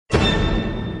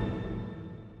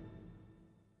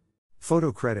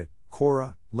Photo credit,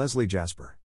 Quora, Leslie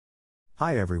Jasper.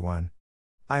 Hi everyone.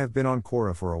 I have been on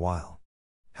Quora for a while.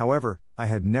 However, I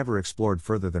had never explored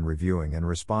further than reviewing and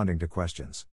responding to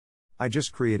questions. I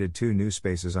just created 2 new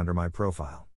spaces under my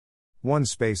profile. One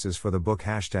space is for the book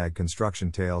 #Construction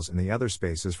Tales and the other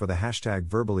space is for the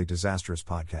 #Verbally Disastrous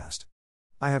podcast.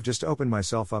 I have just opened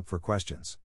myself up for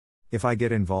questions. If I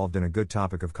get involved in a good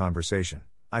topic of conversation,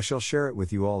 I shall share it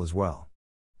with you all as well.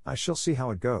 I shall see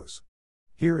how it goes.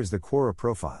 Here is the Quora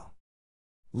profile.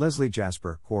 Leslie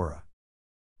Jasper, Quora.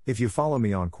 If you follow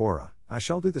me on Quora, I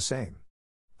shall do the same.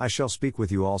 I shall speak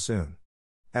with you all soon.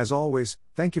 As always,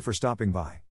 thank you for stopping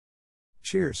by.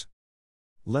 Cheers.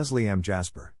 Leslie M.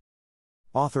 Jasper.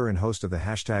 Author and host of the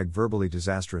 #Verbally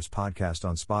Disastrous podcast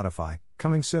on Spotify,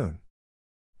 coming soon.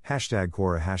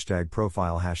 #Quora,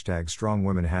 #profile, #strong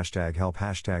women, #help,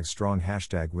 #strong,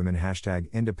 #women,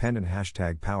 #independent,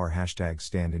 #power,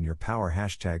 #stand in your power,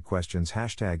 #questions,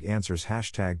 #answers,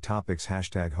 #topics,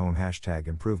 #home,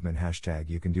 #improvement,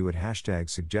 #you can do it,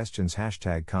 #suggestions,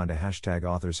 #conda,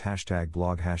 #authors,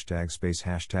 #blog, #space,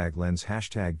 #lens,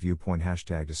 #viewpoint,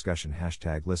 #discussion,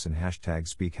 #listen,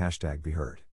 #speak, #be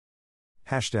heard.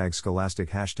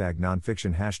 #scholastic,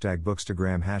 #nonfiction,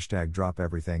 #bookstagram, #drop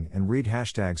everything and read,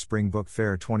 #spring book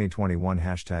fair 2021,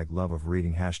 #love of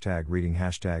reading, #reading,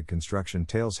 #construction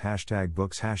tales,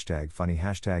 #books, #funny,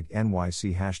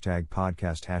 #nyc,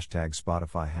 #podcast,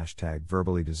 #spotify,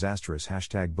 #verbally disastrous,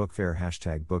 #book fair,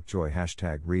 #book joy,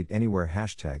 #read anywhere,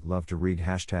 #love to read,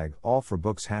 all for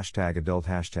books, #adult,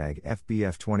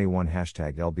 #fbf21,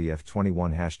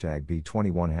 #lbf21,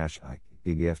 #b21,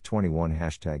 BGF21,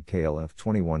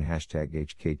 KLF21,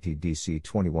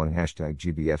 HKTDC21,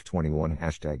 GBF21,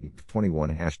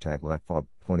 GBF21, LATFOB21,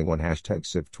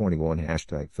 CIV21,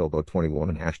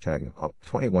 FILBO21,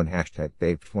 UP21,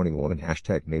 BABE21,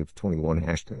 NAVE21,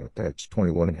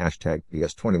 TEDS21,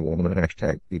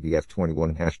 BS21, BBF21,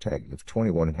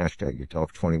 IF21,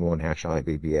 YOUTALK21,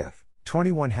 IBBF.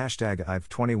 21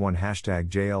 IVE21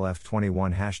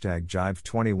 JLF21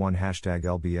 JIVE21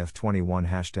 LBF21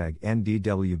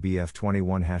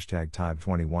 NDWBF21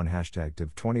 TIBE21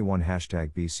 DIV21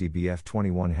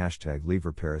 BCBF21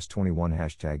 LeverParis21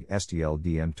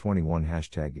 STLDM21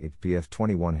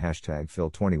 HBF21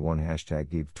 FIL21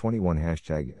 EVE21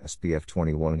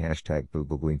 SBF21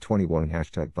 BooBooGueen21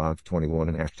 BOV21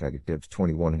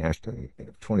 DIVS21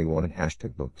 DIV21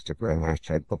 Bookstagram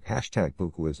book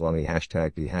Buku Islami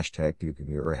 #B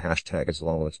Bukumura as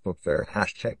long as book fair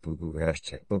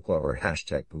Buku book lover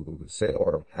Buku say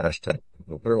or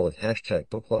Buku Berlin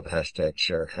book club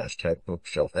share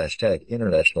bookshelf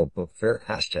international book fair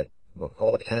book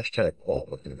all all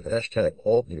book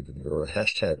all Bukumura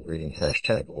reading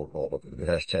all book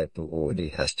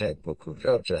Buku Buku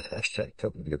Jobja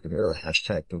Bukumura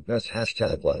Buknas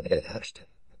Live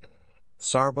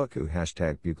Sarbaku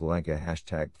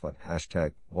Bugalanka Fut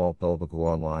Wall Belbaku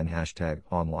Online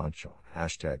Online Show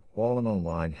Wall and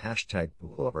Online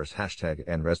Booklovers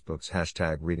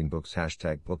NResBooks Reading Books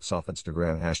Books off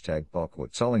Instagram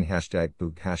Bookwood Selling Book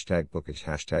Bookish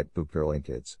Bookgirling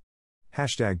Kids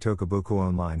Tokabuku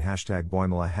Online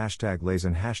Boimala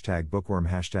Lazen Bookworm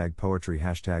Poetry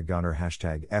Goner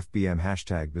FBM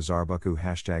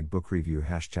Bizarrebuku Book Review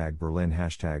Berlin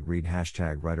Read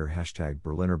Writer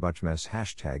Berliner Buchmesse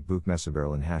Buchmesse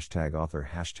Berlin Author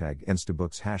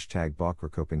Instabooks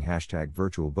Bachverkoping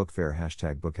Virtual Book Fair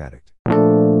Book Addict